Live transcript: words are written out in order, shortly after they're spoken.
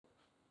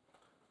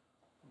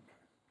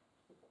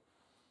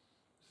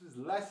This is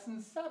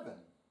lesson 7.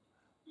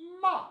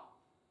 Ma.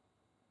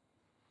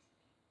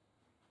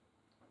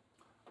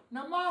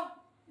 Now ma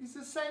is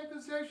the same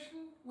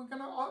position. We're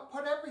going to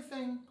put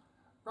everything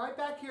right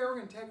back here. We're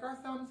going to take our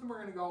thumbs and we're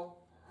going to go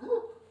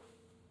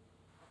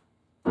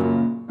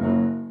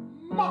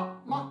ma,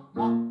 ma,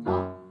 ma,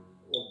 ma.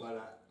 Oh,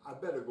 but I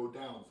better go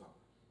down some.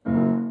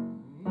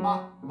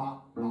 Ma, ma,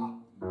 ma,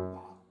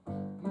 ma.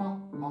 Ma,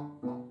 ma,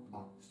 ma, ma.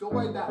 Still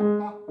way back.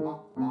 Ma, ma,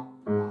 ma, ma.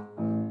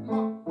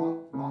 Ma, ma,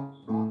 ma, ma.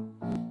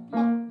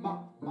 Ma,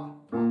 ma, ma,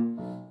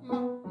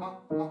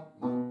 ma.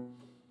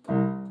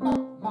 Ma, ma,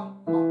 ma, ma.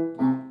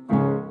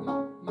 Ma,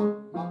 ma,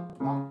 ma,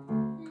 ma.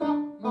 Ma,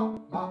 ma, ma,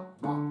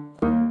 ma.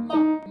 Ma,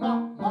 ma, ma, ma. Ma,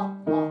 ma, ma,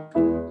 ma.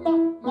 Ma,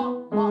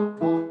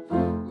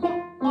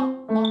 ma, ma, ma. Ma, ma,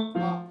 ma,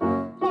 ma.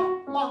 Ma,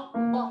 ma,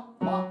 ma,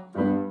 ma.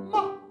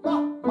 Ma, ma,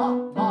 ma,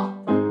 ma.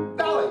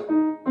 Belly.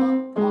 Ma,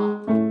 ma.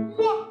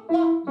 Ma,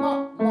 ma, ma,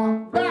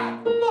 ma.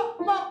 Back. Ma,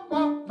 ma,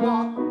 ma, ma.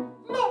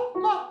 Ma,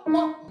 ma,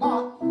 ma, ma.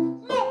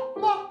 Ma,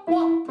 ma,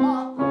 ma,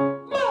 ma.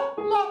 Ma,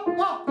 ma,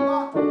 ma,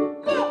 ma.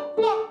 Ma,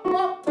 ma,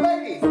 ma.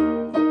 Ladies.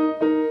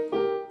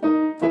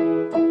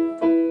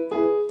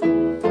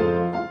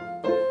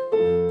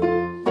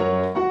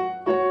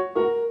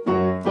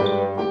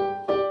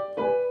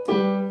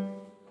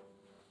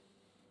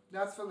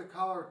 That's for the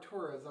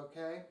coloraturas,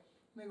 okay?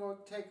 Let me go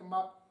take them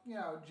up,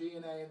 G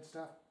and A and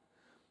stuff.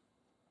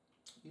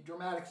 You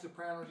dramatic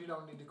sopranos, you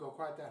don't need to go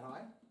quite that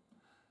high.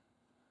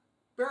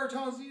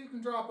 Baritones, you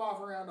can drop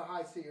off around a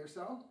high C or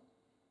so,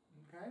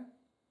 okay?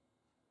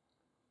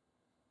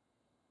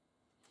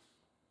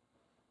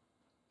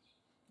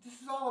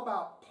 This is all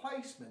about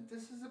placement.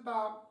 This is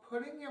about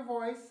putting your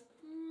voice,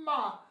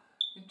 ma,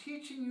 and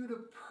teaching you to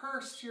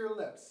purse your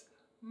lips.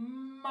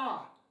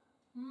 Ma,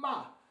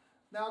 ma.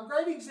 Now, a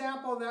great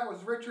example of that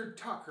was Richard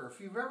Tucker.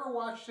 If you've ever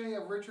watched any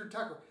of Richard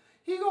Tucker,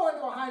 he'd go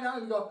into a high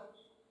note and go,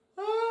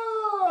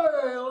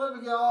 oh, let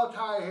me get all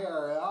tight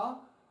here,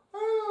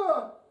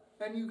 Oh.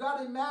 And you got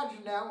to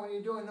imagine that when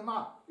you're doing the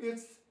ma.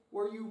 It's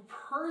where you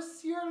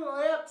purse your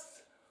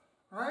lips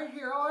right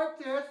here like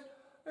this,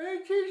 and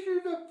it teaches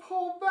you to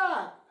pull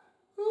back.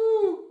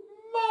 Ooh,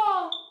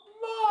 ma,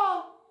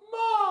 ma,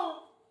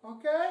 ma.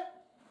 Okay?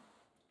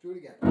 Do it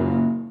again.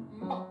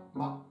 Ma,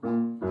 ma, ma,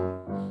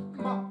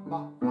 ma,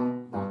 ma, ma.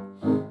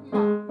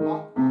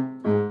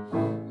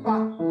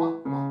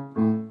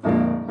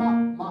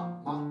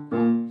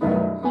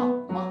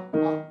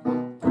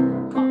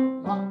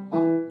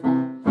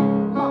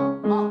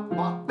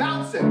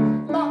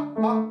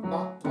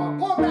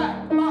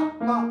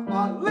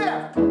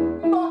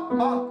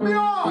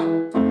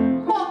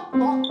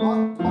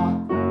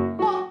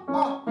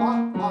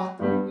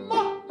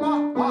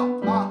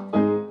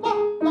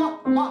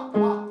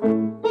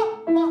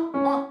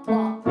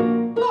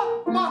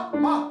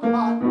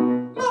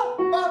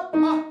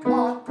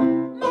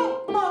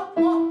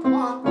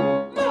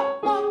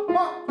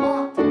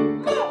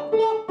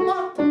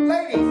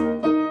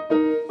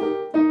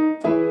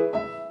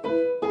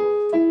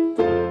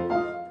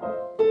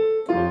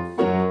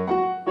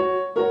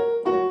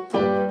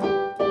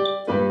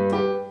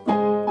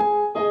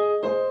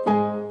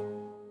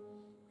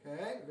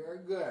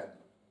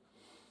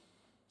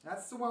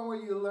 That's the one where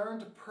you learn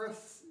to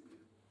purse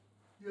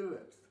your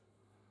lips.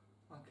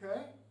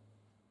 Okay?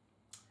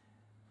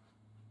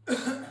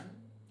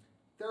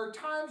 There are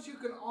times you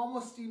can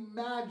almost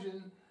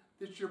imagine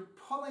that you're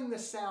pulling the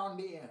sound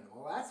in.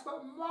 Well, that's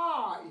what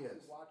ma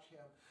is. Watch him.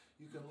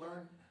 You can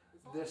learn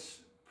this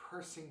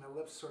pursing the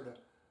lips sort of.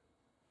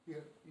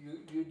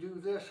 You do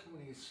this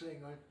when you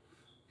sing.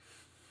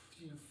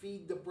 You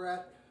feed the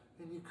breath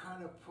and you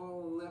kind of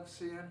pull the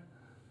lips in.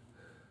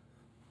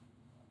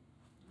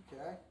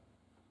 Okay?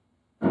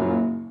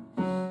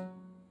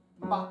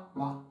 Ma,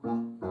 ma, ma, ma,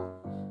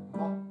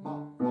 ma, ma,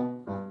 ma, ma,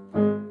 ma, ma,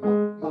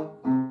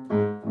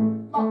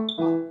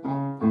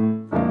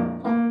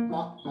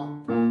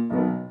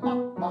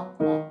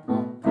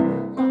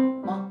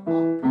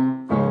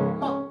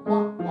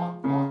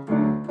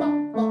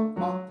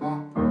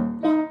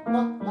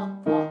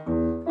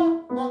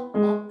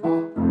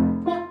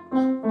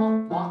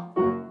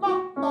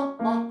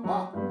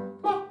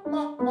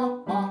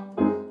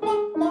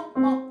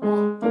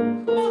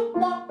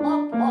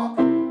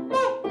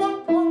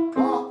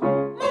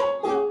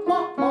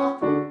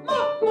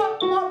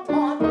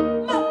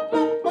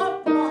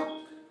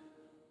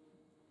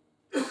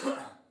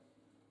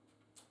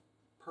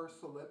 purse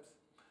the lips.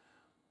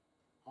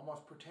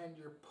 Almost pretend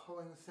you're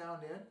pulling the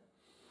sound in.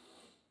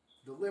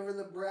 Deliver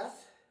the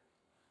breath.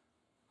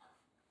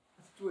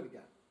 Let's do it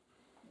again.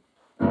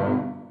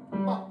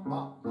 Ma,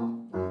 ma, ma, ma.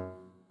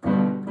 Ma,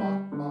 ma,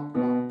 ma, ma.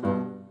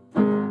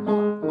 Ma,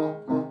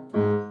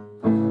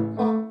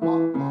 ma, ma,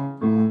 ma.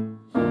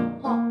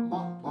 Ma, ma, ma, ma. Ma, ma,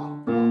 ma, ma.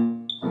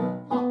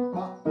 Ma,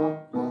 ma, ma,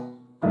 ma.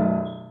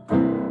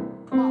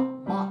 Ma,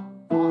 ma, ma,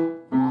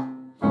 ma.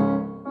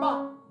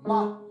 Ma,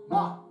 ma,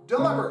 ma.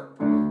 Deliver.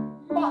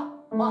 Ma,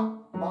 ma,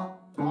 ma,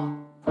 ma. Ma,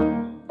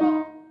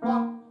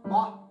 ma,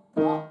 ma,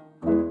 ma.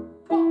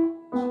 Ma,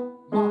 ma,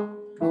 ma, ma.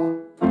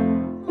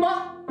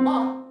 Ma,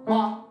 ma,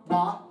 ma,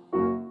 ma.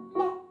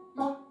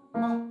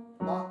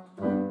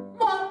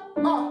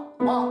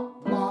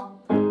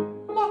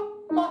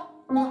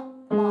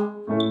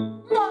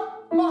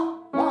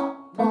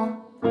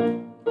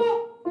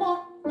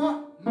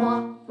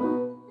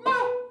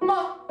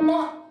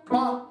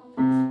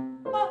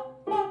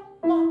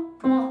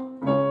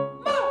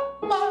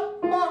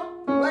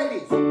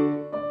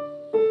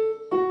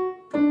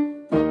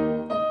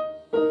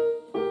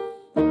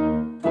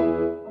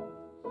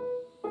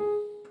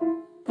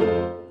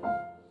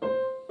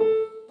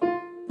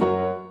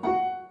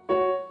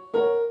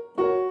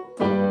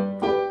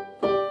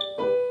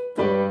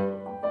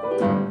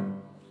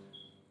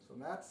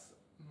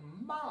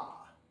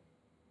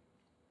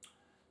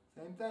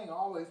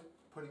 always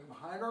putting them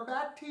behind our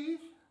back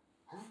teeth.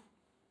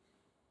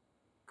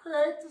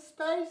 Create the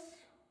space.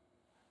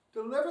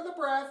 Deliver the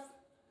breath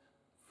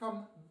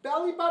from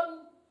belly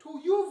button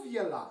to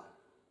uvula.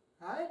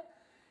 Right?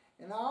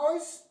 And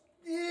always,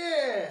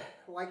 yeah,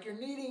 like you're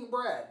kneading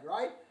bread,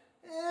 right?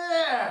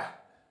 Yeah.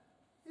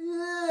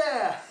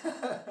 Yeah.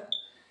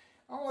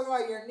 Almost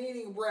like you're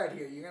kneading bread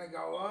here. You're going to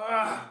go,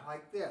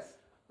 like this.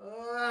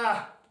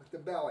 With the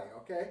belly,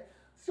 okay?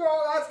 So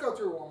let's go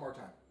through it one more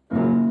time.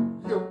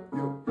 You.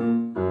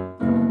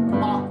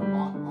 Ma,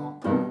 ma, ma.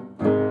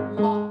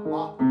 Ma,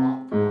 ma, ma.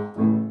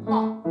 Ma,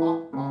 ma,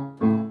 ma.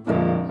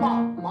 Ma,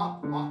 ma,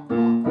 ma.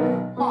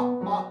 Ma,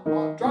 ma,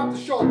 ma. Drop the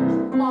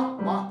shoulders. Ma,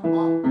 ma,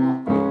 ma, ma.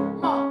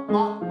 Ma,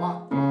 ma, ma.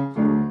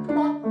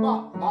 Ma, ma,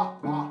 ma,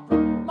 ma.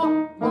 Ma,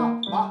 ma,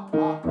 ma,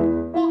 ma.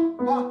 Ma, ma,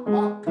 ma,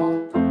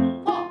 ma.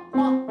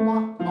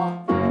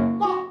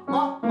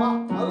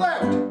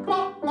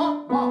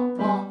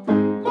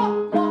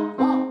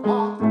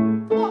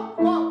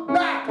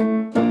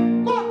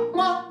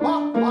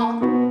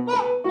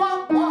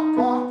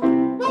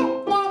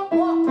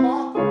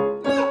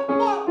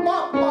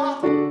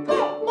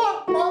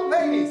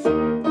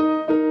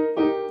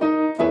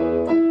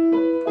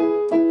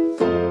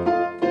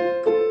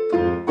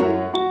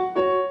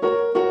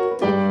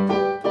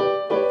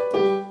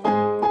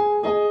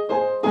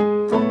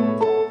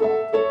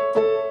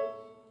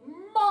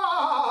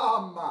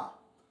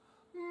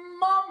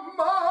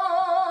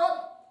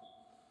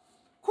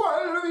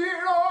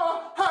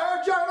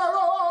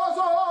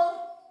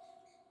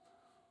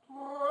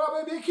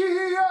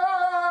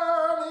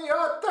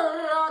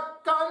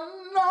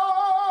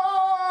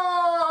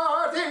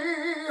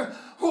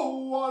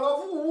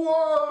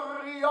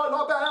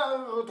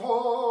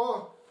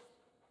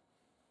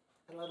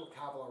 A little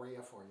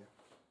cavalleria for you.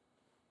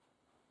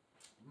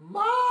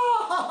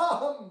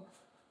 Mom!